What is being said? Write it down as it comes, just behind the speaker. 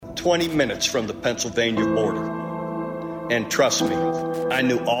20 minutes from the Pennsylvania border. And trust me, I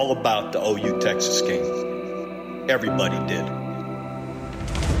knew all about the OU Texas game. Everybody did.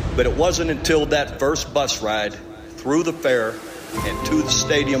 But it wasn't until that first bus ride through the fair and to the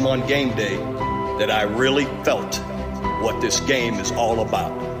stadium on game day that I really felt what this game is all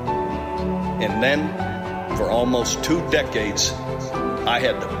about. And then, for almost 2 decades, I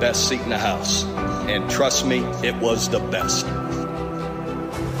had the best seat in the house. And trust me, it was the best.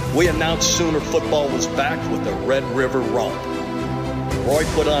 We announced Sooner football was back with the Red River Romp. Roy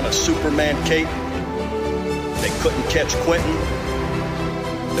put on a Superman cape. They couldn't catch Quentin.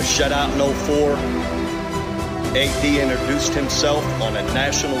 The shutout in 04. AD introduced himself on a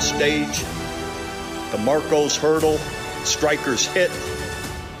national stage. The Marcos hurdle, Striker's hit,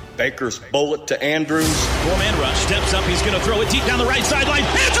 Baker's bullet to Andrews. Four-man rush, steps up, he's going to throw it deep down the right sideline.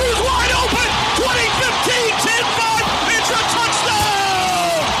 Andrews wide open, 20-15, 10-5, it's a touchdown!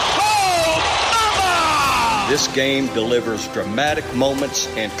 Oh, mama! This game delivers dramatic moments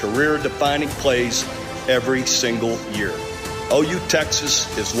and career-defining plays every single year. OU Texas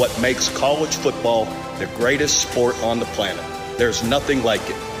is what makes college football the greatest sport on the planet. There's nothing like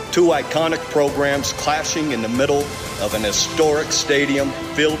it. 2 iconic programs clashing in the middle of an historic stadium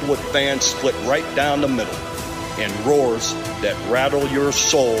filled with fans split right down the middle and roars that rattle your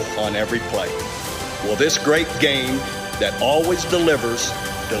soul on every play. Will this great game that always delivers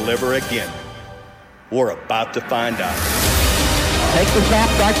deliver again? We're about to find out. Takes the snap,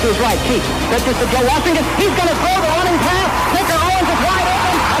 starts to his right, keeps, pitches to Joe Washington. He's going to throw the running pass. Baker Owens is wide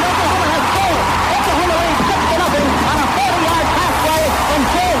open, and Oklahoma has scored. Oklahoma leads 6-0 on a 40-yard pass play from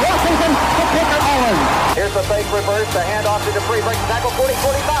Joe Washington to Baker Owens. Here's the fake reverse, the handoff to Dupree, breaks tackle 40-45,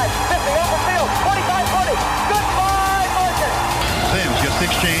 50 over field, 45-20. Goodbye, Martin. Sims gets the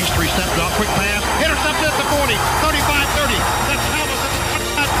exchange, 3 steps off, quick pass, intercepted at the 40, 35-30. That's Thomas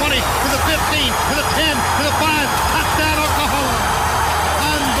at the 20, to the 15, to the 10, to the 5. Touchdown, Oklahoma.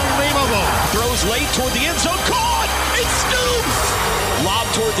 Unbelievable. Throws late toward the end zone, caught! It Stoops! Lob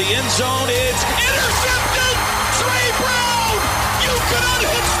toward the end zone, it's intercepted! Trey Brown! You can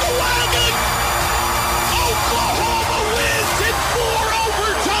unhitch the wagon! Oklahoma wins in 4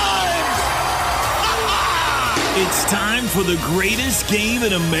 overtimes! It's time for the greatest game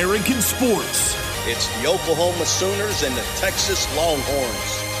in American sports. It's the Oklahoma Sooners and the Texas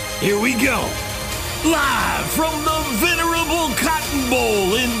Longhorns. Here we go. Live from the venerable Cotton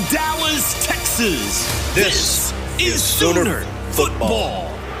Bowl in Dallas, Texas. This is Sooner Football.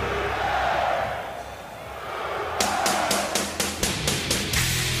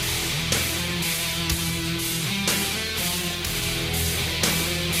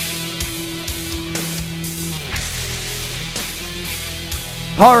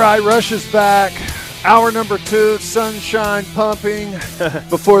 All right, Rush is back. Hour number 2, sunshine pumping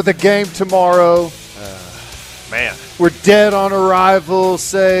before the game tomorrow. Man. We're dead on arrival,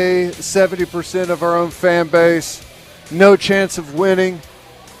 say 70% of our own fan base. No chance of winning.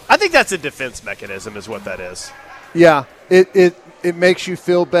 I think that's a defense mechanism is what that is. Yeah, it makes you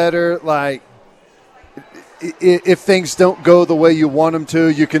feel better. Like, if things don't go the way you want them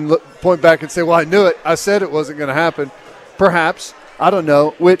to, you can point back and say, well, I knew it. I said it wasn't going to happen. Perhaps. I don't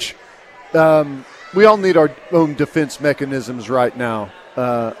know. Which we all need our own defense mechanisms right now.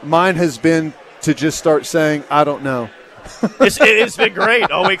 Mine has been to just start saying, I don't know. It's been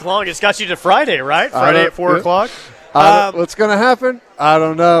great all week long. It's got you to Friday, right? Friday at 4 o'clock. What's going to happen? I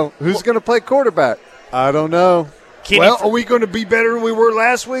don't know. Who's going to play quarterback? I don't know. Are we going to be better than we were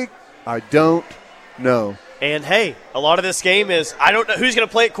last week? I don't know. And, hey, a lot of this game is I don't know who's going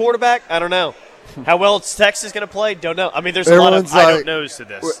to play at quarterback. I don't know. How well Texas going to play? Don't know. I mean, there's a lot of I don't knows to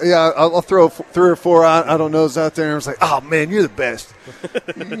this. Yeah, I'll throw 3 or 4 I don't knows out there, and it's like, oh, man, you're the best.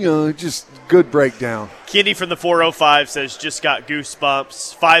 Just good breakdown. Kenny from the 405 says, just got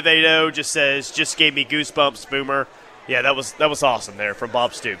goosebumps. 580 just says, just gave me goosebumps, Boomer. Yeah, that was awesome there from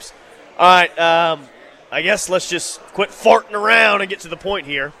Bob Stoops. All right, I guess let's just quit farting around and get to the point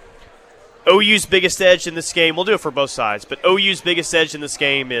here. OU's biggest edge in this game, we'll do it for both sides, but OU's biggest edge in this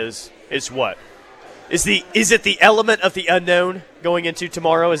game is what? Is it the element of the unknown going into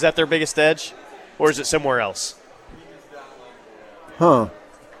tomorrow? Is that their biggest edge? Or is it somewhere else? Huh.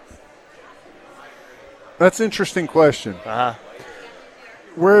 That's an interesting question. Uh-huh.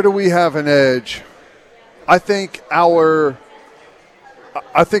 Where do we have an edge? I think our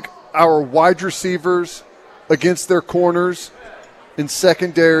wide receivers against their corners in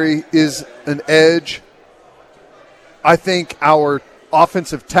secondary is an edge. I think our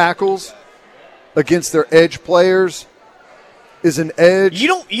offensive tackles against their edge players is an edge. You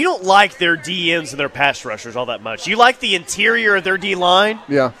don't like their DMs and their pass rushers all that much. You like the interior of their D line.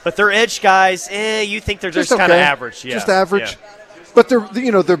 Yeah. But their edge guys, you think they're just kind of average. Yeah. Just average. Yeah. But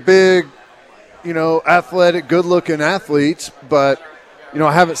they're big, athletic, good-looking athletes, but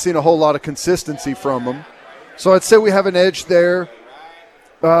I haven't seen a whole lot of consistency from them. So I'd say we have an edge there.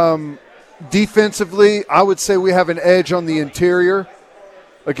 Defensively, I would say we have an edge on the interior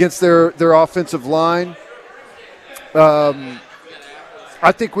against their offensive line.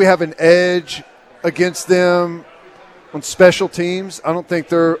 I think we have an edge against them on special teams. I don't think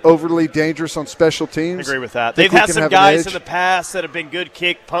they're overly dangerous on special teams. I agree with that. They've had some guys in the past that have been good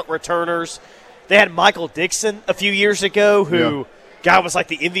kick, punt returners. They had Michael Dixon a few years ago who guy was like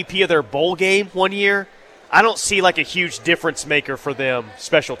the MVP of their bowl game one year. I don't see like a huge difference maker for them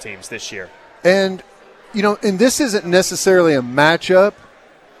special teams this year. And, and this isn't necessarily a matchup,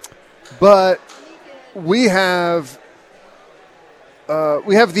 but we have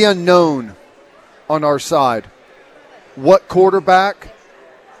the unknown on our side. What quarterback?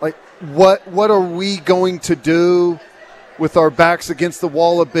 Like, what are we going to do with our backs against the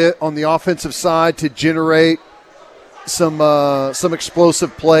wall a bit on the offensive side to generate some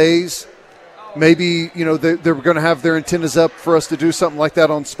explosive plays? Maybe, they're going to have their antennas up for us to do something like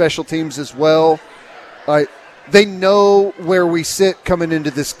that on special teams as well. They know where we sit coming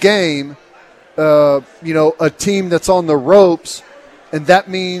into this game, a team that's on the ropes, and that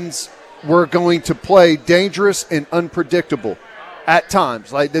means we're going to play dangerous and unpredictable at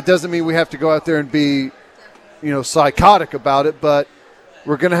times. Like, that doesn't mean we have to go out there and be, psychotic about it, but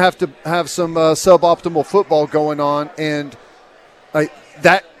we're going to have some suboptimal football going on, and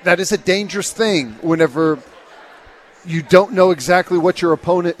that is a dangerous thing whenever you don't know exactly what your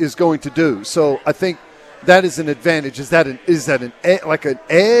opponent is going to do. So I think that is an advantage. Is that an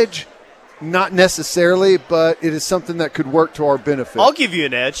edge? Not necessarily, but it is something that could work to our benefit. I'll give you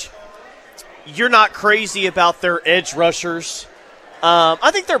an edge. You're not crazy about their edge rushers. I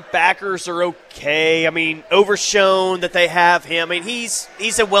think their backers are okay. I mean, Overshown that they have him. I mean,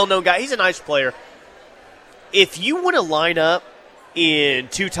 he's a well-known guy. He's a nice player. If you want to line up in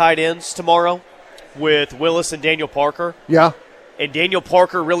 2 tight ends tomorrow with Willis and Daniel Parker, and Daniel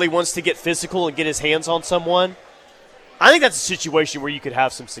Parker really wants to get physical and get his hands on someone, I think that's a situation where you could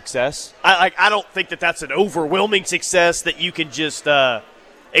have some success. I don't think that's an overwhelming success that you can just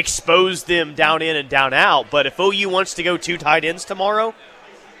expose them down in and down out. But if OU wants to go 2 tight ends tomorrow,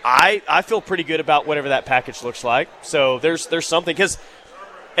 I feel pretty good about whatever that package looks like. So there's something, because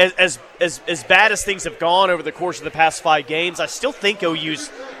as bad as things have gone over the course of the past 5 games, I still think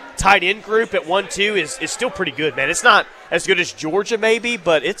OU's tight end group at 1-2 is still pretty good, man. It's not as good as Georgia maybe,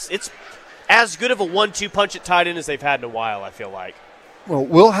 but it's as good of a 1-2 punch at tight end as they've had in a while, I feel like. Well,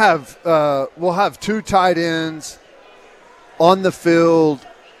 we'll have 2 tight ends on the field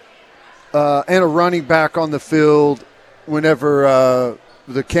and a running back on the field whenever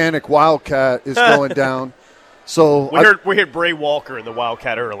the Canic Wildcat is going down. So we heard Bray Walker in the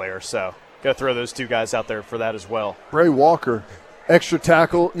Wildcat earlier, so got to throw those 2 guys out there for that as well. Bray Walker, extra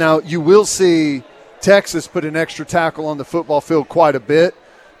tackle. Now, you will see Texas put an extra tackle on the football field quite a bit.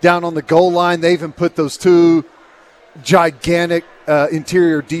 Down on the goal line, they even put those 2 gigantic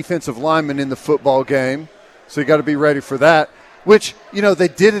interior defensive linemen in the football game. So you got to be ready for that, which, they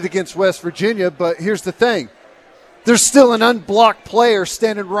did it against West Virginia, but here's the thing. There's still an unblocked player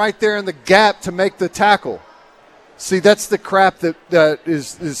standing right there in the gap to make the tackle. See, that's the crap that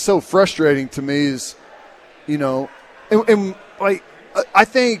is so frustrating to me is, I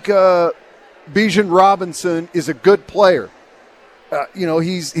think Bijan Robinson is a good player.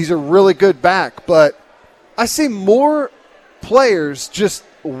 He's a really good back, but I see more players just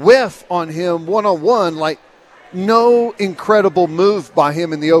whiff on him one-on-one, like no incredible move by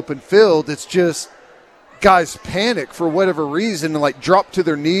him in the open field. It's just guys panic for whatever reason and like drop to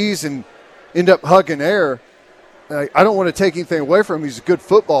their knees and end up hugging air. I don't want to take anything away from him. He's a good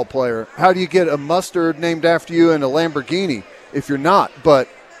football player. How do you get a mustard named after you and a Lamborghini if you're not? But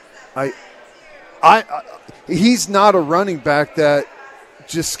he's not a running back that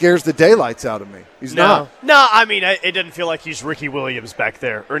just scares the daylights out of me. He's not. No, I mean, it doesn't feel like he's Ricky Williams back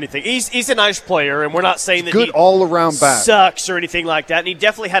there or anything. He's a nice player, and we're not saying that good he all-around back sucks or anything like that. And he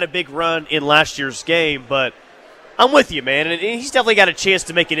definitely had a big run in last year's game, but I'm with you, man. And he's definitely got a chance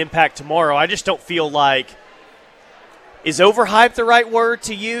to make an impact tomorrow. I just don't feel like – is overhyped the right word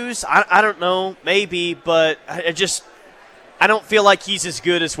to use? I don't know, maybe, but I don't feel like he's as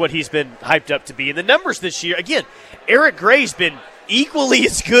good as what he's been hyped up to be. And the numbers this year, again, Eric Gray's been equally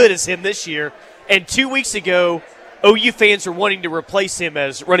as good as him this year. And 2 weeks ago, OU fans were wanting to replace him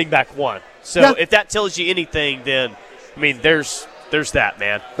as running back 1. So if that tells you anything, then I mean, there's that,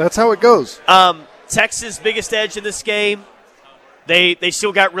 man. That's how it goes. Texas' biggest edge in this game. They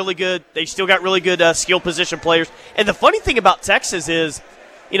still got really good. They still got really good skill position players. And the funny thing about Texas is,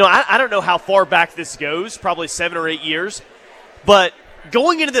 I don't know how far back this goes. Probably 7 or 8 years. But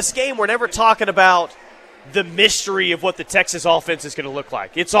going into this game, we're never talking about the mystery of what the Texas offense is going to look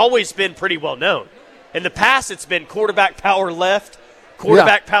like. It's always been pretty well known. In the past, it's been quarterback power left,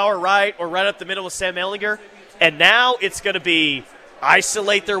 quarterback power right, or right up the middle with Sam Ehlinger. And now it's going to be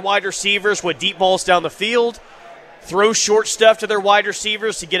isolate their wide receivers with deep balls down the field, throw short stuff to their wide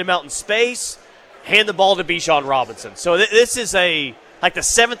receivers to get them out in space, hand the ball to Bijan Robinson. So this is like the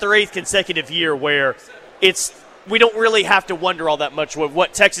 7th or 8th consecutive year where we don't really have to wonder all that much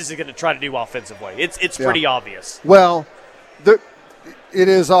what Texas is going to try to do offensively. It's pretty obvious. Well, it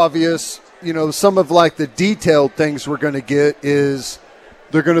is obvious. Some of like the detailed things we're going to get is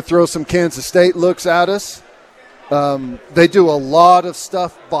they're going to throw some Kansas State looks at us. They do a lot of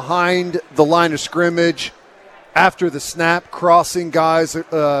stuff behind the line of scrimmage after the snap, crossing guys,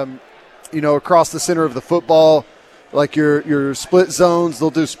 across the center of the football, like your split zones.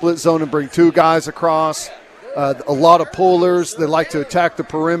 They'll do split zone and bring 2 guys across. A lot of pullers. They like to attack the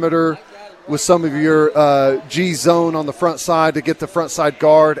perimeter with some of your G zone on the front side to get the front side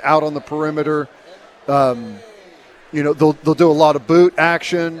guard out on the perimeter. They'll do a lot of boot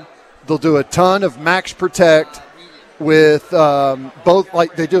action. They'll do a ton of max protect with both,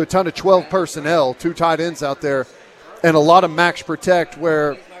 like they do a ton of 12 personnel, 2 tight ends out there, and a lot of max protect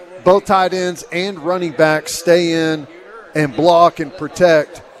where both tight ends and running backs stay in and block and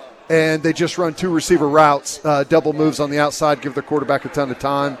protect, and they just run 2 receiver routes, double moves on the outside, give the quarterback a ton of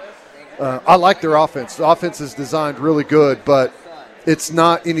time. I like their offense. The offense is designed really good, but it's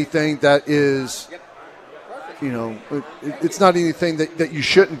not anything that is, it's not anything that you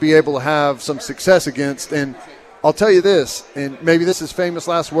shouldn't be able to have some success against. And I'll tell you this, and maybe this is famous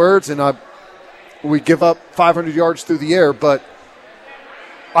last words, and we give up 500 yards through the air, but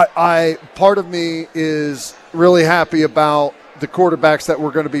I part of me is really happy about the quarterbacks that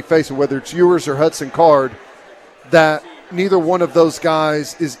we're going to be facing, whether it's Ewers or Hudson Card, that neither one of those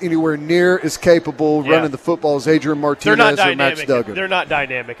guys is anywhere near as capable running the football as Adrian Martinez or Max Duggan. They're not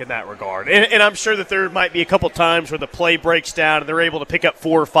dynamic in that regard. And I'm sure that there might be a couple times where the play breaks down and they're able to pick up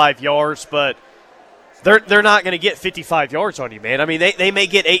 4 or 5 yards, but they're not going to get 55 yards on you, man. I mean, they may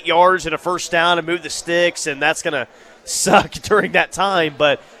get 8 yards and a first down and move the sticks, and that's going to suck during that time,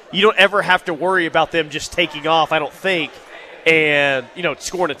 but you don't ever have to worry about them just taking off, I don't think, and,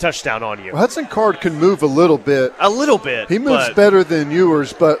 scoring a touchdown on you. Well, Hudson Card can move a little bit. A little bit. He moves better than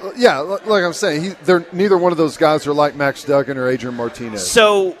Ewers, but, like I'm saying, neither one of those guys are like Max Duggan or Adrian Martinez.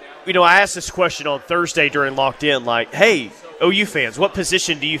 So, I asked this question on Thursday during Locked In, like, hey, OU fans, what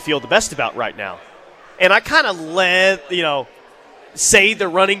position do you feel the best about right now? And I kind of say the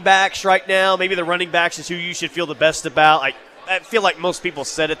running backs right now. Maybe the running backs is who you should feel the best about. I feel like most people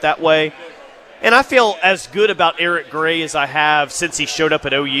said it that way. And I feel as good about Eric Gray as I have since he showed up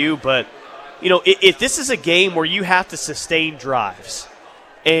at OU. But, if this is a game where you have to sustain drives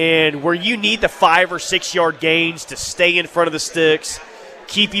and where you need the 5 or 6 yard gains to stay in front of the sticks,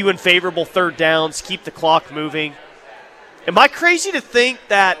 keep you in favorable third downs, keep the clock moving, am I crazy to think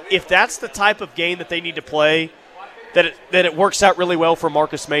that if that's the type of game that they need to play, that it works out really well for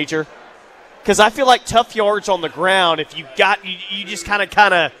Marcus Major? Because I feel like tough yards on the ground, if you just kind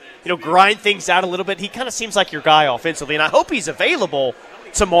of grind things out a little bit, he kind of seems like your guy offensively. And I hope he's available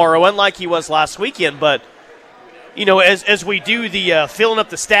tomorrow, unlike he was last weekend. But, as we do the filling up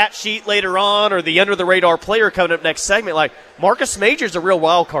the stat sheet later on or the under-the-radar player coming up next segment, like Marcus Major's a real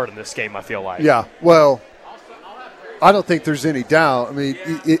wild card in this game, I feel like. Yeah, well, I don't think there's any doubt. I mean,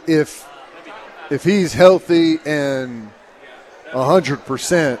 if he's healthy and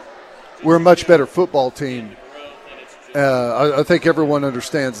 100%, we're a much better football team. I think everyone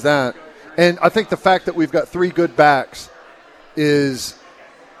understands that. And I think the fact that we've got 3 good backs is,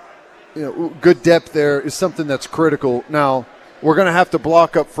 good depth there is something that's critical. Now, we're going to have to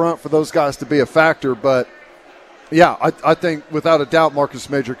block up front for those guys to be a factor, but yeah, I think without a doubt Marcus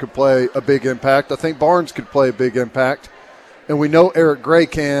Major could play a big impact. I think Barnes could play a big impact, and we know Eric Gray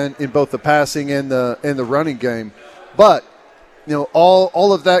can in both the passing and the running game. But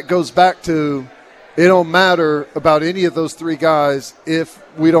all of that goes back to it don't matter about any of those 3 guys if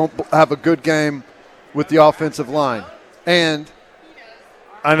we don't have a good game with the offensive line. And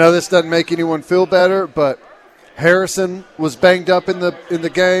I know this doesn't make anyone feel better, but Harrison was banged up in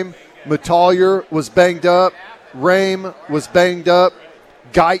the game. Metallier was banged up. Rame was banged up.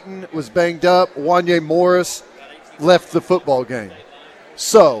 Guyton was banged up. Wanye Morris left the football game.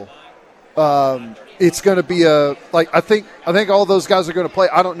 So It's going to be I think all those guys are going to play.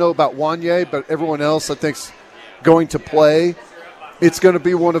 I don't know about Wanye, but everyone else I think's going to play. It's going to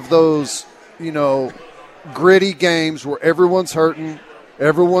be one of those, gritty games where everyone's hurting,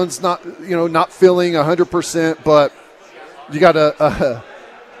 everyone's not feeling 100%, but you got to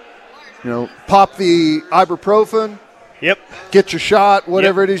pop the ibuprofen. Yep. Get your shot,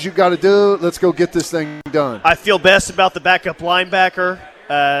 whatever it is you got to do. Let's go get this thing done. I feel best about the backup linebacker,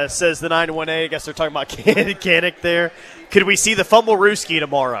 says the 918. I guess they're talking about Kanik there. Could we see the Fumble-Rooski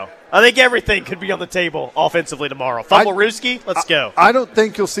tomorrow? I think everything could be on the table offensively tomorrow. Fumble-Rooski, let's go. I don't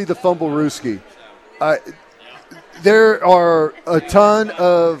think you'll see the Fumble-Rooski. There are a ton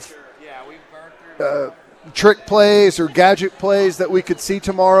of trick plays or gadget plays that we could see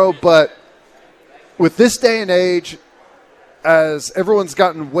tomorrow, but with this day and age, as everyone's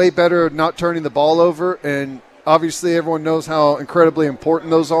gotten way better at not turning the ball over, and obviously everyone knows how incredibly important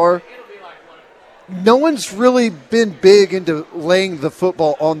those are, no one's really been big into laying the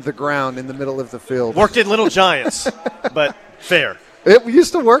football on the ground in the middle of the field. Worked in Little Giants, but fair. It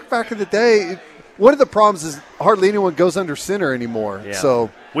used to work back in the day. One of the problems is hardly anyone goes under center anymore. Yeah.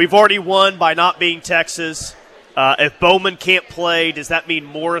 So we've already won by not being Texas. If Bowman can't play, does that mean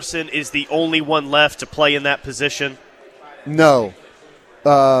Morrison is the only one left to play in that position? No.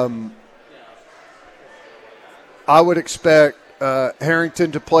 I would expect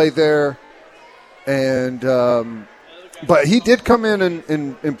Harrington to play there, and but he did come in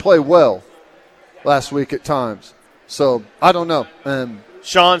and play well last week at times. So I don't know.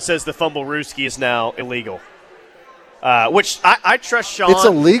 Sean says the Fumble-Rooski is now illegal, which I trust Sean. It's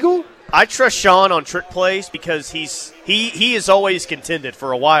illegal? I trust Sean on trick plays because he has always contended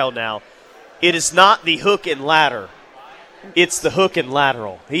for a while now. It is not the hook and ladder. It's the hook and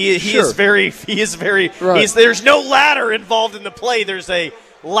lateral. He is very right. There's no ladder involved in the play. There's a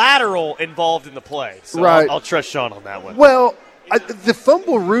lateral involved in the play. So right. I'll trust Sean on that one. Well, the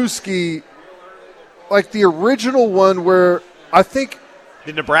Fumble-Rooski, like the original one where I think –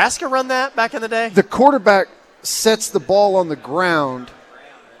 did Nebraska run that back in the day? The quarterback sets the ball on the ground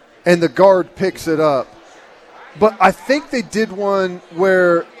and the guard picks it up. But I think they did one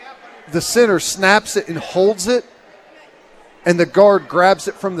where the center snaps it and holds it, and the guard grabs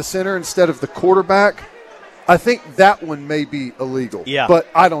it from the center instead of the quarterback. I think that one may be illegal. Yeah. But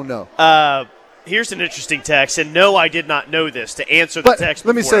I don't know. Here's an interesting text, and no, I did not know this, to answer the text.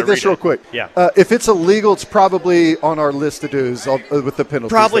 Let me say this real quick. Yeah. If it's illegal, it's probably on our list to do's with the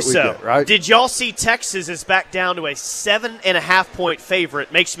penalties. Probably that we so. Get, right? Did y'all see Texas is back down to a 7.5-point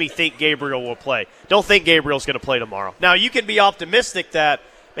favorite? Makes me think Gabriel will play. Don't think Gabriel's going to play tomorrow. Now, you can be optimistic that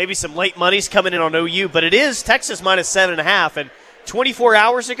maybe some late money's coming in on OU, but it is Texas minus 7.5, and 24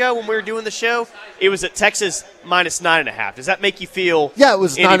 hours ago when we were doing the show, it was at Texas minus 9.5. Does that make you feel it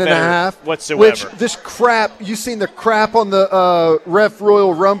was 9.5 whatsoever? Which this crap, you seen the crap on the Ref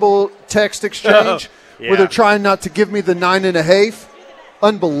Royal Rumble text exchange where they're trying not to give me the 9.5?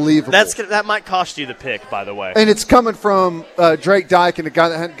 Unbelievable. That might cost you the pick, by the way. And it's coming from Drake Dyke, and a guy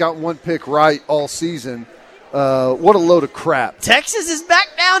that hadn't gotten one pick right all season. What a load of crap. Texas is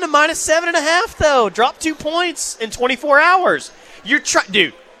back down to minus 7.5, though. Dropped 2 points in 24 hours.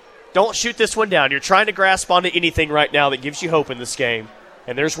 Dude, don't shoot this one down. You're trying to grasp onto anything right now that gives you hope in this game.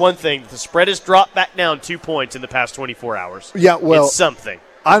 And there's one thing. The spread has dropped back down 2 points in the past 24 hours. Yeah, well, it's something.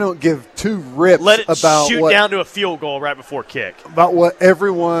 I don't give two rips Let it about shoot down to a field goal right before kick. About what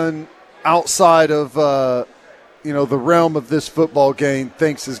everyone outside of the realm of this football game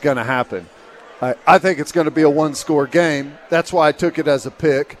thinks is going to happen. I think it's going to be a one-score game. That's why I took it as a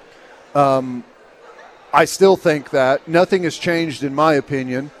pick. I still think that. Nothing has changed in my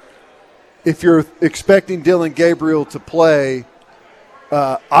opinion. If you're expecting Dylan Gabriel to play,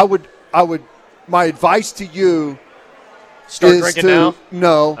 I would. My advice to you Start drinking now?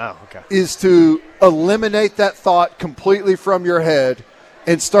 No. Oh, okay. Is to eliminate that thought completely from your head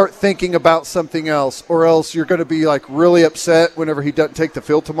and start thinking about something else, or else you're going to be like really upset whenever he doesn't take the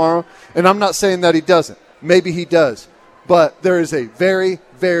field tomorrow. And I'm not saying that he doesn't. Maybe he does. But there is a very,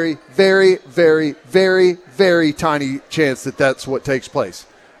 very, very, very, very, very tiny chance that that's what takes place.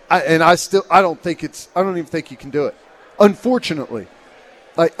 I don't even think you can do it. Unfortunately,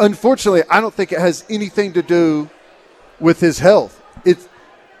 I don't think it has anything to do with his health.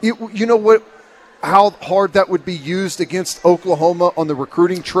 You know what? How hard that would be used against Oklahoma on the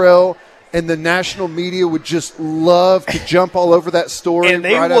recruiting trail, and the national media would just love to jump all over that story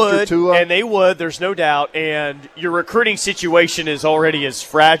after Tua. And they would, there's no doubt. And your recruiting situation is already as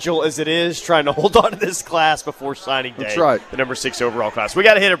fragile as it is trying to hold on to this class before signing day. That's right. The number 6 overall class. We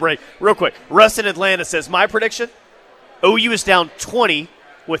got to hit a break real quick. Russ in Atlanta says, my prediction, OU is down 20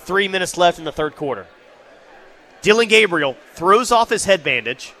 with 3 minutes left in the third quarter. Dillon Gabriel throws off his head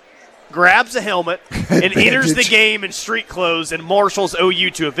bandage, grabs a helmet, and enters the game in street clothes and marshals OU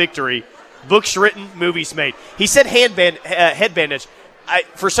to a victory. Books written, movies made. He said head bandage.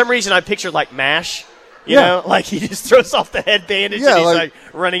 For some reason, I pictured like MASH. You know, like he just throws off the head bandage and he's like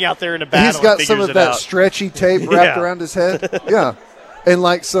running out there in a battle. He's got some of that out. stretchy tape wrapped around his head. Yeah. And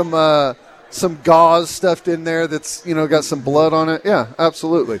like some gauze stuffed in there that's, got some blood on it. Yeah,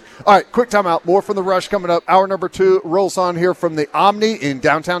 absolutely. All right, quick timeout. More from the Rush coming up. Hour number 2 rolls on here from the Omni in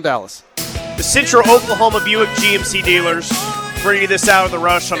downtown Dallas. The Central Oklahoma Buick GMC dealers bringing this out of the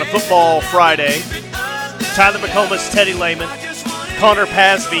Rush on a football Friday. Tyler McComas, Teddy Lehman. Connor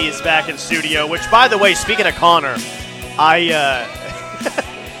Pasby is back in studio, which, by the way, speaking of Connor,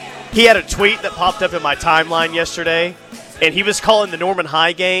 he had a tweet that popped up in my timeline yesterday, and he was calling the Norman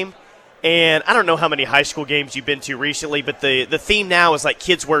High game. And I don't know how many high school games you've been to recently, but the theme now is like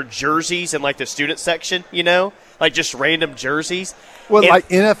kids wear jerseys in like the student section, like just random jerseys. Well, like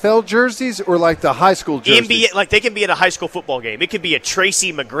NFL jerseys or like the high school jerseys? NBA, like they can be at a high school football game. It could be a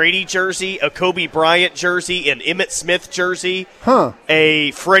Tracy McGrady jersey, a Kobe Bryant jersey, an Emmitt Smith jersey,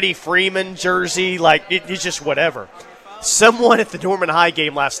 a Freddie Freeman jersey. Like it's just whatever. Someone at the Norman High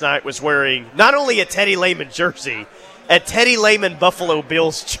game last night was wearing not only a Teddy Lehman jersey, a Teddy Lehman Buffalo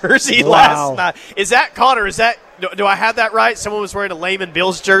Bills jersey last night. Is that, Connor, do I have that right? Someone was wearing a Lehman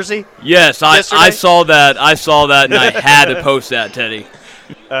Bills jersey? Yes, I saw that. And I had to post that, Teddy.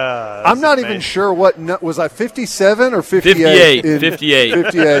 I'm not even sure what was I 57 or 58?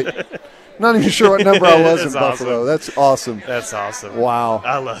 58. Not even sure what number I was in Buffalo. That's awesome. That's awesome. Wow.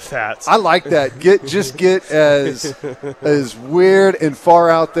 I love that. I like that. Get as weird and far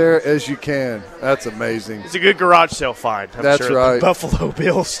out there as you can. That's amazing. It's a good garage sale find. That's sure, right. The Buffalo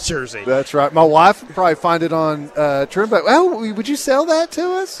Bills jersey. That's right. My wife would probably find it on Trimback. Oh, would you sell that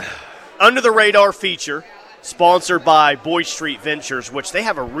to us? Under the Radar feature, sponsored by Boyd Street Ventures, which they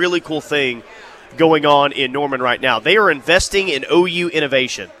have a really cool thing going on in Norman right now. They are investing in OU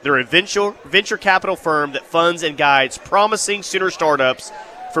innovation. They're a venture capital firm that funds and guides promising Sooner startups.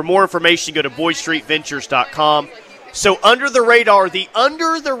 For more information, go to boydstreetventures.com. So under the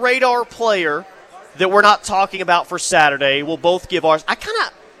radar player that we're not talking about for Saturday, we'll both give ours. I kind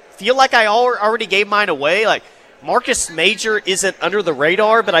of feel like I already gave mine away. Like Marcus Major isn't under the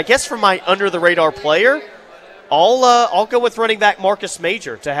radar, but I guess for my under the radar player, I'll go with running back Marcus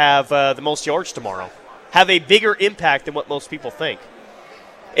Major to have the most yards tomorrow. Have a bigger impact than what most people think.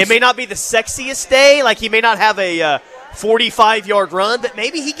 It may not be the sexiest day, like he may not have a 45-yard run, but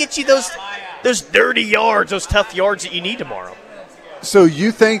maybe he gets you those dirty yards, those tough yards that you need tomorrow. So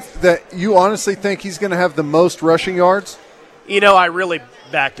you honestly think he's going to have the most rushing yards? I really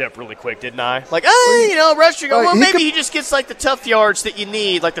backed up really quick, didn't I? Like, rushing. Well, maybe he just gets like the tough yards that you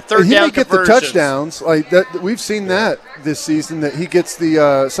need, like the third down conversions. He may get the touchdowns. Like that, we've seen that this season. That he gets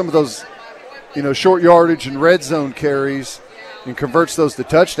the some of those, short yardage and red zone carries, and converts those to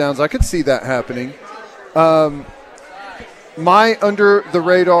touchdowns. I could see that happening. My under the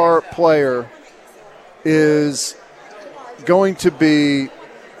radar player is going to be,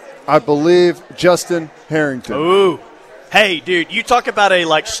 I believe, Justin Harrington. Ooh. Hey, dude, you talk about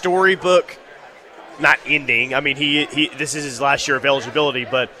a storybook, not ending. I mean, he this is his last year of eligibility,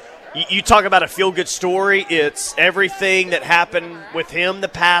 but you talk about a feel-good story. It's everything that happened with him the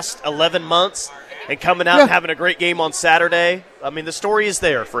past 11 months and coming out and having a great game on Saturday. I mean, the story is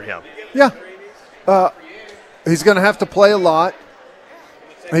there for him. Yeah. He's going to have to play a lot.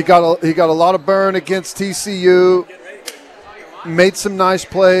 He got a lot of burn against TCU, made some nice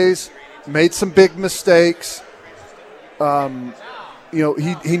plays, made some big mistakes.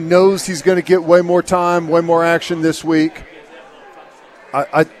 He knows he's going to get way more time, way more action this week.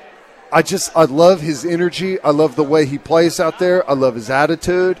 I love his energy. I love the way he plays out there. I love his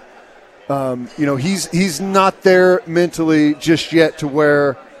attitude. He's not there mentally just yet to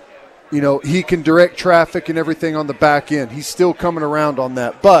where, he can direct traffic and everything on the back end. He's still coming around on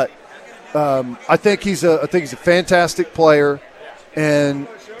that. But I think he's a fantastic player, and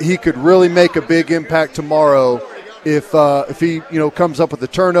he could really make a big impact tomorrow. If he comes up with a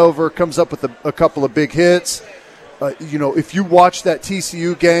turnover, comes up with a couple of big hits, if you watch that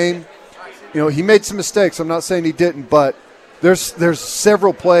TCU game, he made some mistakes. I'm not saying he didn't, but there's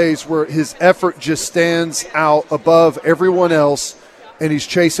several plays where his effort just stands out above everyone else, and he's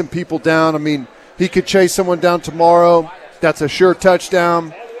chasing people down. I mean, he could chase someone down tomorrow. That's a sure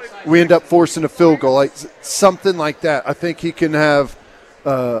touchdown. We end up forcing a field goal, like something like that. I think he can have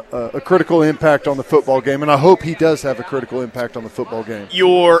a critical impact on the football game, and I hope he does have a critical impact on the football game.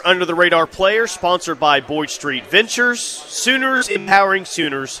 Your Under the Radar player, sponsored by Boyd Street Ventures. Sooners empowering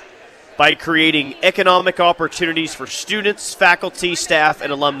Sooners by creating economic opportunities for students, faculty, staff,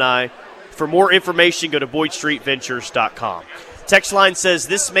 and alumni. For more information, go to BoydStreetVentures.com. Text line says,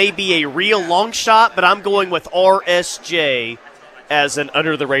 this may be a real long shot, but I'm going with RSJ as an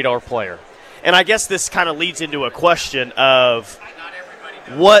under-the-radar player. And I guess this kind of leads into a question of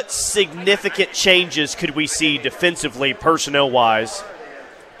what significant changes could we see defensively, personnel-wise,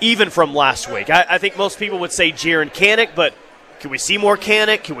 even from last week? I think most people would say Jaren Kanak, but can we see more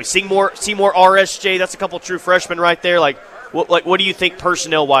Kanak? Can we see more RSJ? That's a couple true freshmen right there. What do you think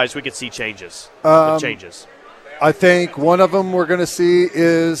personnel-wise we could see changes? I think one of them we're going to see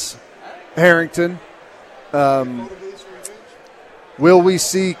is Harrington. Will we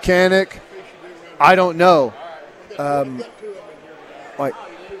see Kanak? I don't know.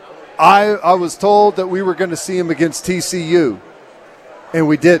 I was told that we were going to see him against TCU, and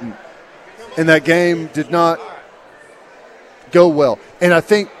we didn't. And that game did not go well. And I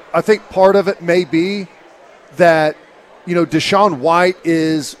think part of it may be that, Deshaun White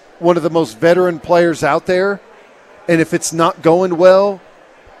is one of the most veteran players out there. And if it's not going well,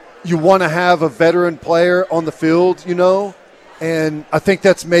 you want to have a veteran player on the field, And I think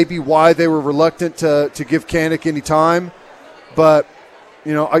that's maybe why they were reluctant to give Kanak any time. But,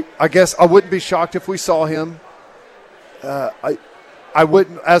 I guess I wouldn't be shocked if we saw him. I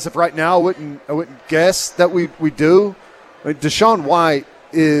wouldn't, as of right now, I wouldn't guess that we do. Deshaun White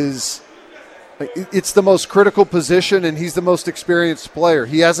it's the most critical position, and he's the most experienced player.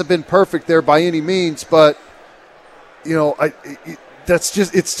 He hasn't been perfect there by any means, but it's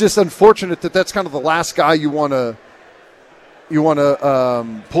just unfortunate that that's kind of the last guy you want to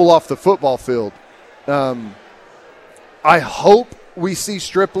pull off the football field. I hope we see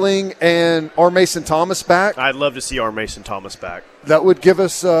Stripling and R. Mason Thomas back. I'd love to see R. Mason Thomas back. That would give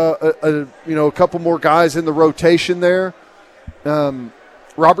us a couple more guys in the rotation there.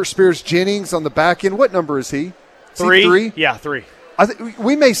 Robert Spears Jennings on the back end. What number is he? Is he 3? Yeah, 3. I think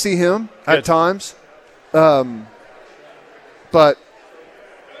we may see him at times. But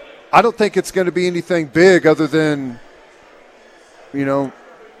I don't think it's going to be anything big other than, the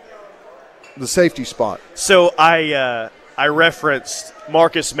safety spot. So I referenced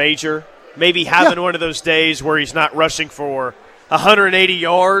Marcus Major maybe having one of those days where he's not rushing for 180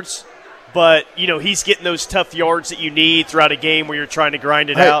 yards, but, he's getting those tough yards that you need throughout a game where you're trying to grind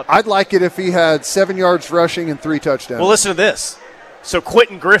it out. I'd like it if he had 7 yards rushing and 3 touchdowns. Well, listen to this. So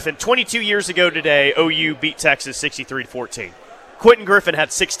Quentin Griffin, 22 years ago today, OU beat Texas 63-14. Quentin Griffin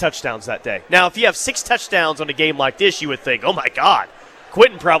had 6 touchdowns that day. Now, if you have 6 touchdowns on a game like this, you would think, oh, my God,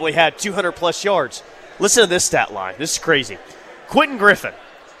 Quentin probably had 200-plus yards. Listen to this stat line. This is crazy. Quentin Griffin,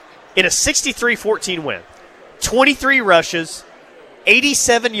 in a 63-14 win, 23 rushes,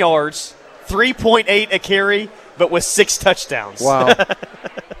 87 yards, 3.8 a carry, but with 6 touchdowns. Wow.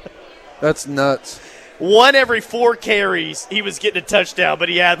 That's nuts. 1 every 4 carries, he was getting a touchdown, but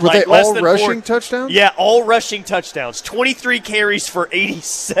he had less than 4. Rushing touchdowns? Yeah, all rushing touchdowns. 23 carries for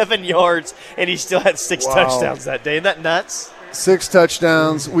 87 yards, and he still had 6 touchdowns that day. Isn't that nuts? 6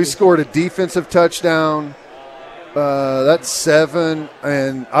 touchdowns. We scored a defensive touchdown. That's 7,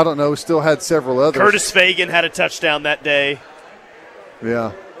 and I don't know, still had several others. Curtis Fagan had a touchdown that day.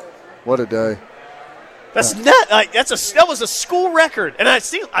 Yeah, what a day. That's nuts. That was a school record, and I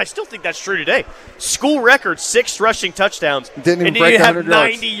still think that's true today. School record, 6 rushing touchdowns. Didn't even break 100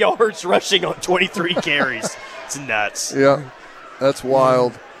 yards. 90 yards rushing on 23 carries. It's nuts. Yeah, that's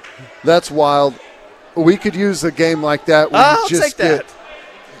wild. That's wild. We could use a game like that where I'll take that.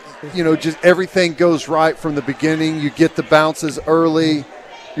 Just everything goes right from the beginning. You get the bounces early.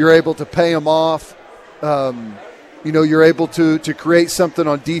 You're able to pay them off. You're able to create something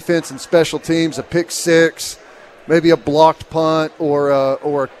on defense and special teams, a pick 6, maybe a blocked punt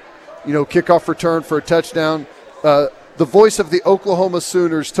or kickoff return for a touchdown. The voice of the Oklahoma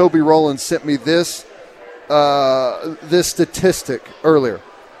Sooners, Toby Rowland, sent me this statistic earlier.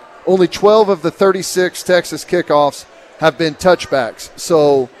 Only 12 of the 36 Texas kickoffs have been touchbacks,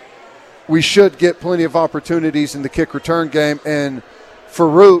 so we should get plenty of opportunities in the kick return game. And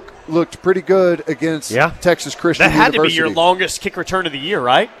Farouk looked pretty good against Texas Christian University. That had to be your longest kick return of the year,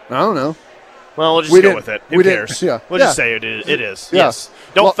 right? I don't know. Well, we'll just go with it. Who cares? We'll just say it is. It is. Yeah. Yes.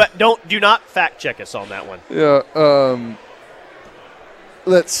 Do not fact check us on that one. Yeah.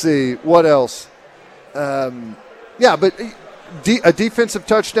 Let's see what else. But a defensive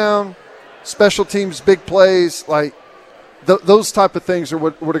touchdown, special teams, big plays. those type of things are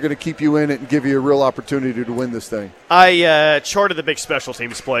what are going to keep you in it and give you a real opportunity to win this thing. I charted the big special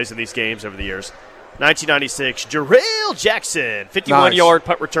teams plays in these games over the years. 1996, Jarrell Jackson, 51-yard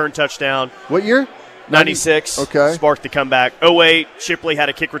punt return touchdown. What year? 96. Okay. Sparked the comeback. 08, Shipley had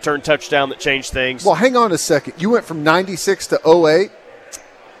a kick return touchdown that changed things. Well, hang on a second. You went from 96 to 08?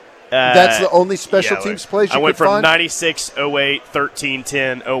 That's the only special teams plays you could find? I went from 96, 08, 13,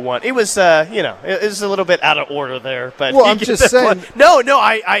 10, 01. It was, it was a little bit out of order there. But well, I'm just saying. No,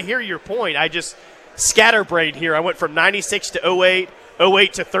 I hear your point. I just scatterbrained here. I went from 96 to 08,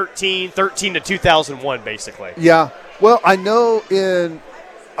 08 to 13, 13 to 2001, basically. Yeah. Well, I know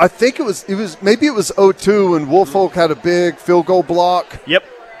I think it was 02 and Woolfolk had a big field goal block. Yep.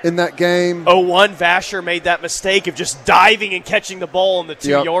 In that game. 01, Vasher made that mistake of just diving and catching the ball on the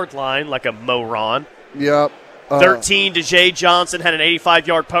 2-yard line like a moron. Yep. 13, DeJay Johnson had an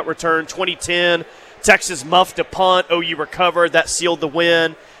 85-yard punt return. 2010, Texas muffed a punt. OU recovered. That sealed the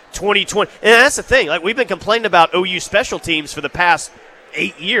win. 2020. And that's the thing. Like, we've been complaining about OU special teams for the past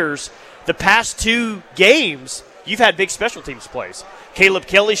 8 years. The past 2 games, you've had big special teams plays. Caleb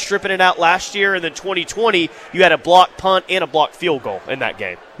Kelly stripping it out last year, and then 2020, you had a blocked punt and a blocked field goal in that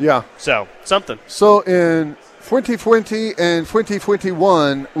game. Yeah. So, something. So, in 2020 and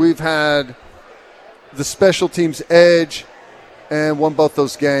 2021, we've had the special teams edge and won both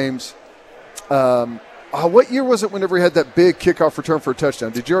those games. What year was it whenever we had that big kickoff return for a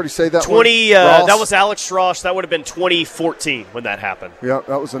touchdown? Did you already say that 20, that was Alex Ross. That would have been 2014 when that happened. Yeah,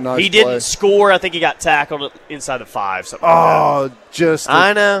 that was a nice play. He didn't score. I think he got tackled inside the 5. Something like that.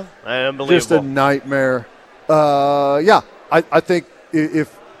 I know. Unbelievable. Just a nightmare. I think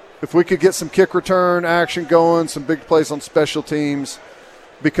if we could get some kick return action going, some big plays on special teams,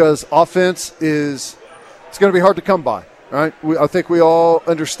 because offense it's going to be hard to come by, right? I think we all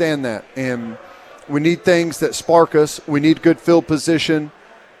understand that, and we need things that spark us. We need good field position.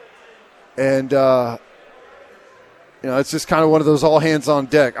 And, it's just kind of one of those all hands on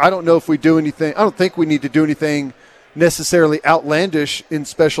deck. I don't know if we do anything. I don't think we need to do anything necessarily outlandish in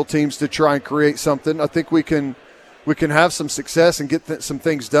special teams to try and create something. I think we can have some success and get some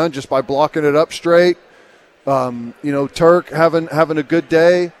things done just by blocking it up straight. Turk having a good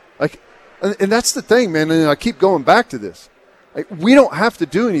day. And that's the thing, man. And I keep going back to this. We don't have to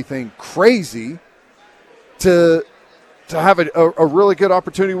do anything crazy to have a really good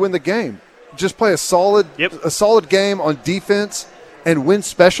opportunity to win the game. Just play a solid game on defense and win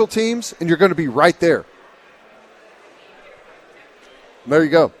special teams, and you're going to be right there. There you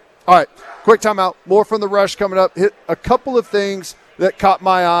go. All right, quick timeout. More from The Rush coming up. Hit a couple of things that caught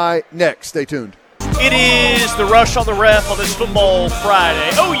my eye next. Stay tuned. It is The Rush on the Ref on this Football Friday.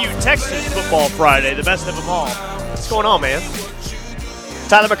 OU Texas Football Friday, the best of them all. What's going on, man?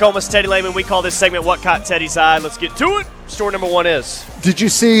 Tyler McComas, Teddy Lehman. We call this segment What Caught Teddy's Eye. Let's get to it. Story number 1 is. Did you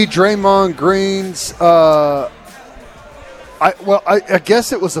see Draymond Green's I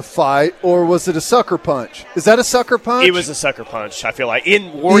guess it was a fight, or was it a sucker punch? Is that a sucker punch? It was a sucker punch, I feel like.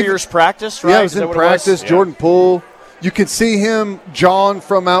 In Warriors practice, right? Yeah, it was in practice. Jordan Poole. You can see him, John,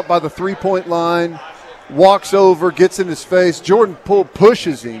 from out by the three-point line, walks over, gets in his face. Jordan Poole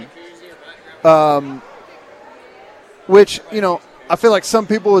pushes him, which, I feel like some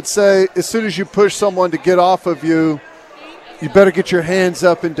people would say as soon as you push someone to get off of you, you better get your hands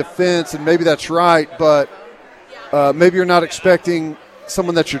up in defense, and maybe that's right, but maybe you're not expecting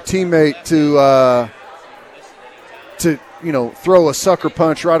someone that's your teammate to throw a sucker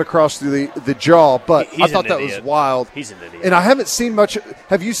punch right across the jaw. But I thought that was wild. He's an idiot. And I haven't seen much.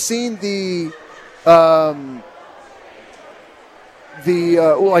 Have you seen the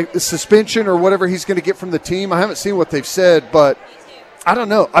suspension or whatever he's going to get from the team? I haven't seen what they've said, but I don't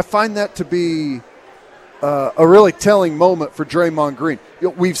know. I find that to be a really telling moment for Draymond Green.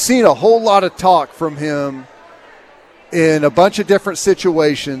 We've seen a whole lot of talk from him in a bunch of different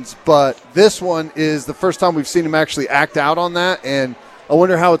situations, but this one is the first time we've seen him actually act out on that, and I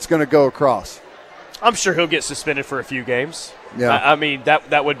wonder how it's going to go across. I'm sure he'll get suspended for a few games. Yeah. I mean,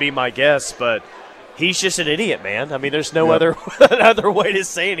 that would be my guess, but he's just an idiot, man. I mean, there's no other way to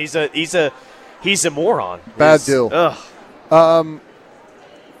say it. He's a moron. Bad deal.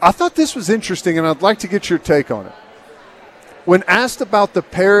 I thought this was interesting, and I'd like to get your take on it. When asked about the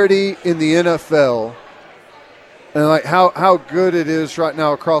parity in the NFL and like how good it is right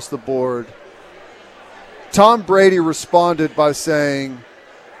now across the board, Tom Brady responded by saying,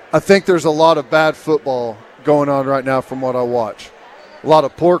 I think there's a lot of bad football going on right now from what I watch. A lot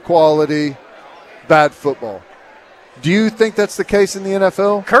of poor quality, bad football. Do you think that's the case in the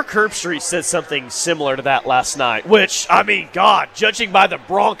NFL? Kirk Herbstreit said something similar to that last night, which, I mean, God, judging by the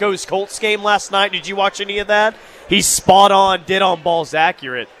Broncos-Colts game last night, did you watch any of that? He's spot on, dead on balls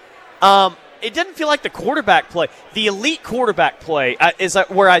accurate. It didn't feel like the quarterback play. The elite quarterback play is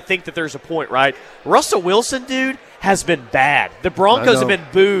where I think that there's a point, right? Russell Wilson, dude, has been bad. The Broncos have been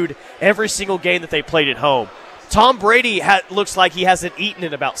booed every single game that they played at home. Tom Brady looks like he hasn't eaten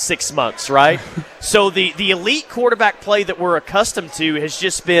in about 6 months, right? So the elite quarterback play that we're accustomed to has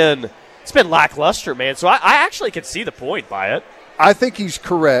just been lackluster, man. So I actually can see the point by it. I think he's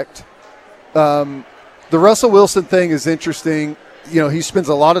correct. The Russell Wilson thing is interesting. You know, he spends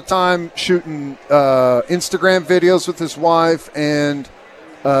a lot of time shooting Instagram videos with his wife and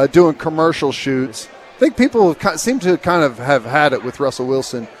doing commercial shoots. I think people seem to kind of have had it with Russell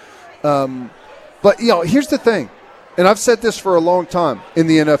Wilson. But, you know, here's the thing, and I've said this for a long time in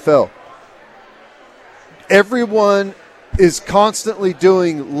the NFL. Everyone is constantly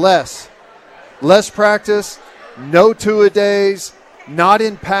doing less practice, no two-a-days, not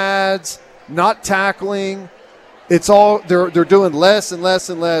in pads, not tackling. It's all they're doing less and less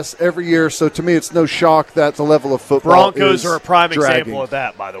and less every year. So to me, it's no shock that the level of football Broncos are a prime dragging. example of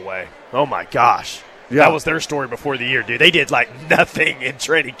that, by the way. Oh my gosh. Yeah. That was their story before the year, dude. They did like nothing in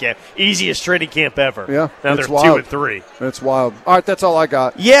training camp. Easiest training camp ever. Yeah. Now they're wild. 2-3. That's wild. All right, that's all I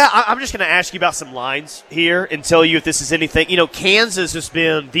got. Yeah, I'm just going to ask you about some lines here and tell you if this is anything. You know, Kansas has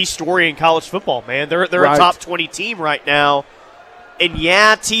been the story in college football, man. They're Right. a top 20 team right now. And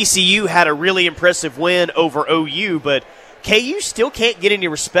yeah, TCU had a really impressive win over OU, but KU still can't get any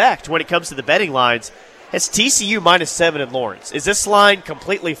respect when it comes to the betting lines. It's TCU -7 in Lawrence. Is this line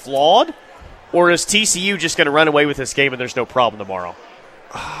completely flawed? Or is TCU just going to run away with this game and there's no problem tomorrow?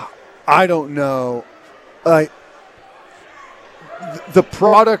 I don't know. The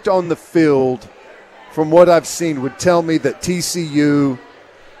product on the field, from what I've seen, would tell me that TCU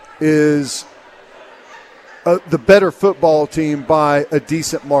is the better football team by a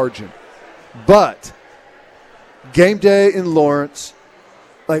decent margin. But game day in Lawrence,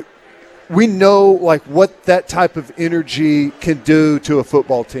 we know what that type of energy can do to a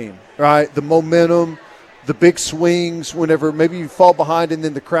football team. Right, the momentum, the big swings whenever maybe you fall behind and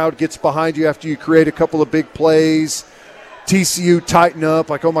then the crowd gets behind you after you create a couple of big plays. TCU tighten up,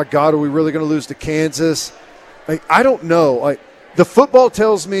 oh my God, are we really going to lose to Kansas? I don't know. The football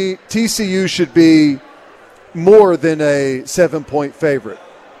tells me TCU should be more than a 7-point favorite.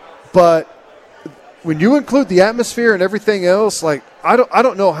 But when you include the atmosphere and everything else, I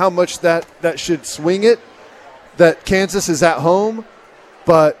don't know how much that should swing it, that Kansas is at home.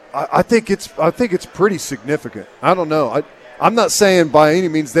 But I think it's pretty significant. I don't know. I'm not saying by any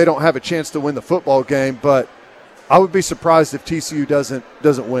means they don't have a chance to win the football game, but I would be surprised if TCU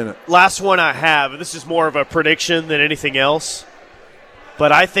doesn't win it. Last one I have, and this is more of a prediction than anything else,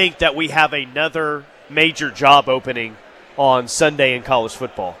 but I think that we have another major job opening on Sunday in college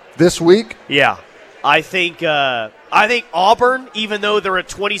football. This week? Yeah. I think Auburn, even though they're a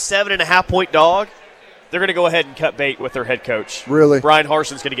 27.5-point dog, they're going to go ahead and cut bait with their head coach. Really? Brian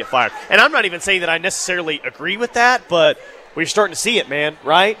Harson's going to get fired. And I'm not even saying that I necessarily agree with that, but we're starting to see it, man,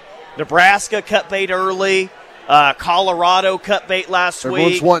 right? Nebraska cut bait early. Colorado cut bait last week.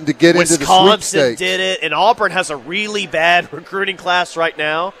 Everyone's wanting to get into the Wisconsin sweepstakes. did it. And Auburn has a really bad recruiting class right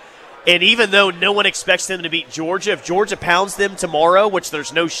now. And even though no one expects them to beat Georgia, if Georgia pounds them tomorrow, which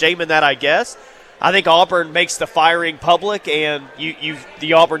there's no shame in that, I guess, I think Auburn makes the firing public, and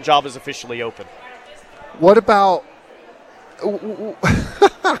the Auburn job is officially open. What about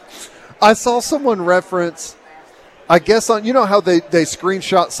I saw someone reference, I guess, on, you know how they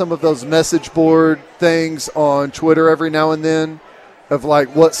screenshot some of those message board things on Twitter every now and then of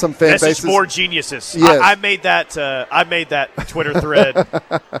what some fan bases. Message board geniuses. Yes. I made that Twitter thread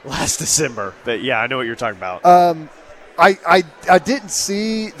last December. But yeah, I know what you're talking about. I didn't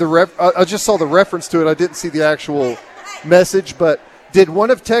see I just saw the reference to it. I didn't see the actual message, but did one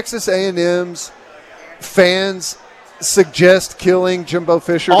of Texas A&M's fans suggest killing Jimbo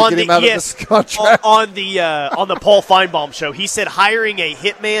Fisher to get him out of this contract? On the Paul Feinbaum show, he said hiring a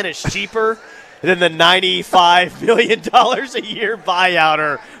hitman is cheaper than the $95 million a year buyout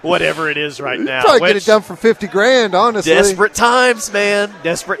or whatever it is right now. Probably get it done for $50,000, honestly. Desperate times, man.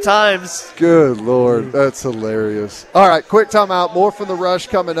 Desperate times. Good Lord. That's hilarious. All right, quick timeout. More from The Rush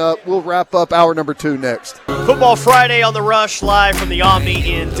coming up. We'll wrap up hour number 2 next. Football Friday on The Rush, live from the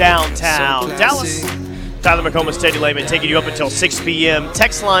Omni in downtown Dallas. Tyler McComas, Teddy Lehman taking you up until 6 p.m.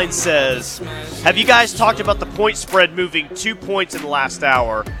 Text line says, have you guys talked about the point spread moving 2 points in the last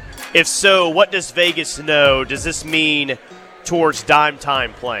hour? If so, what does Vegas know? Does this mean towards dime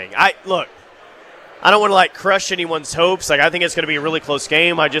time playing? Look, I don't want to like crush anyone's hopes. Like I think it's going to be a really close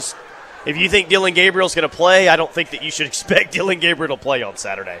game. If you think Dylan Gabriel's going to play, I don't think that you should expect Dylan Gabriel to play on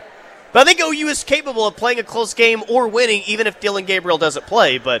Saturday. But I think OU is capable of playing a close game or winning even if Dylan Gabriel doesn't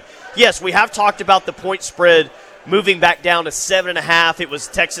play. But, yes, we have talked about the point spread moving back down to 7.5. It was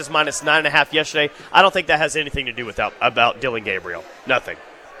Texas minus 9.5 yesterday. I don't think that has anything to do with about Dylan Gabriel. Nothing.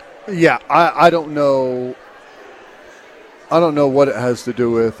 Yeah, I don't know. I don't know what it has to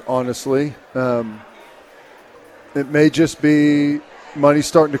do with, honestly. It may just be money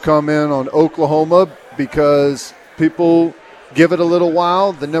starting to come in on Oklahoma because people – give it a little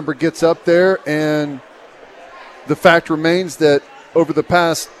while, the number gets up there, and the fact remains that over the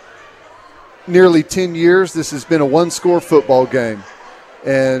past nearly 10 years, this has been a one-score football game.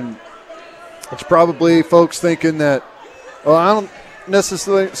 And it's probably folks thinking that, well, I don't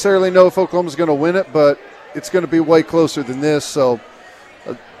necessarily know if Oklahoma's going to win it, but it's going to be way closer than this. So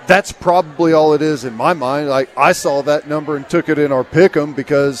that's probably all it is in my mind. Like I saw that number and took it in our pick'em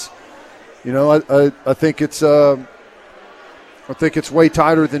because, I think it's I think it's way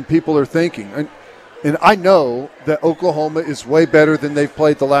tighter than people are thinking. And I know that Oklahoma is way better than they've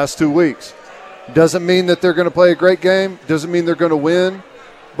played the last 2 weeks. Doesn't mean that they're going to play a great game. Doesn't mean they're going to win.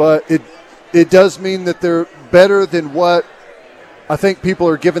 But it does mean that they're better than what I think people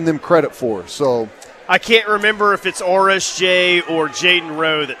are giving them credit for. So I can't remember if it's RSJ or Jaden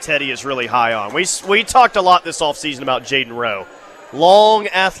Rowe that Teddy is really high on. We talked a lot this offseason about Jaden Rowe. Long,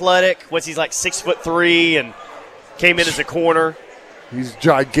 athletic. He's like 6'3" and came in as a corner. He's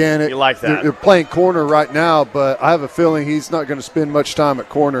gigantic. You like that? They're playing corner right now, but I have a feeling he's not going to spend much time at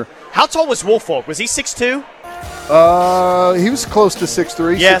corner. How tall was Woolfolk? Was he 6'2"? He was close to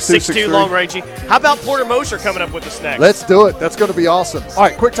 6'3". Yeah, 6'2", long rangey. How about Porter Moser coming up with us next? Let's do it. That's going to be awesome. All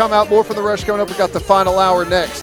right, quick timeout. More from The Rush coming up. We got the final hour next.